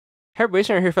Hey everybody,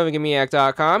 Sarah here from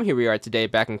VidGamiac.com. Here we are today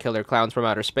back in Killer Clowns from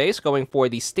Outer Space, going for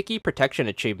the Sticky Protection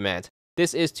achievement.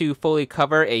 This is to fully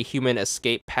cover a human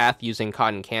escape path using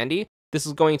cotton candy. This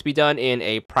is going to be done in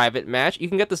a private match. You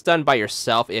can get this done by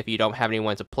yourself if you don't have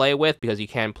anyone to play with, because you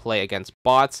can play against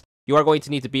bots. You are going to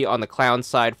need to be on the clown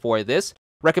side for this.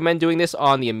 Recommend doing this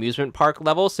on the amusement park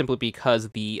level, simply because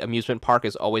the amusement park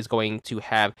is always going to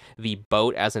have the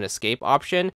boat as an escape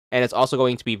option, and it's also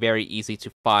going to be very easy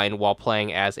to find while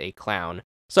playing as a clown.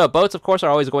 So boats, of course,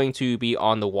 are always going to be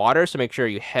on the water, so make sure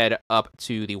you head up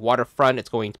to the waterfront. It's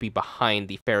going to be behind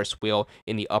the Ferris wheel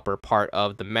in the upper part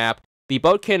of the map. The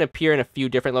boat can appear in a few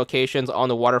different locations on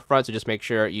the waterfront, so just make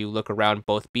sure you look around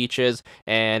both beaches,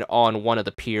 and on one of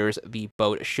the piers, the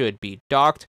boat should be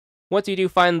docked. Once you do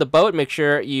find the boat, make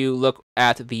sure you look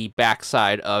at the back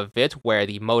side of it where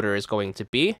the motor is going to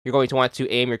be. You're going to want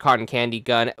to aim your cotton candy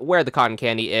gun where the cotton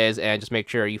candy is and just make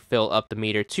sure you fill up the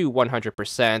meter to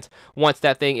 100%. Once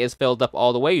that thing is filled up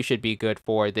all the way, you should be good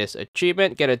for this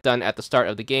achievement. Get it done at the start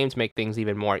of the game to make things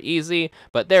even more easy.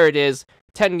 But there it is,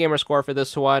 10 gamer score for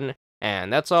this one,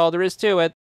 and that's all there is to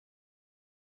it.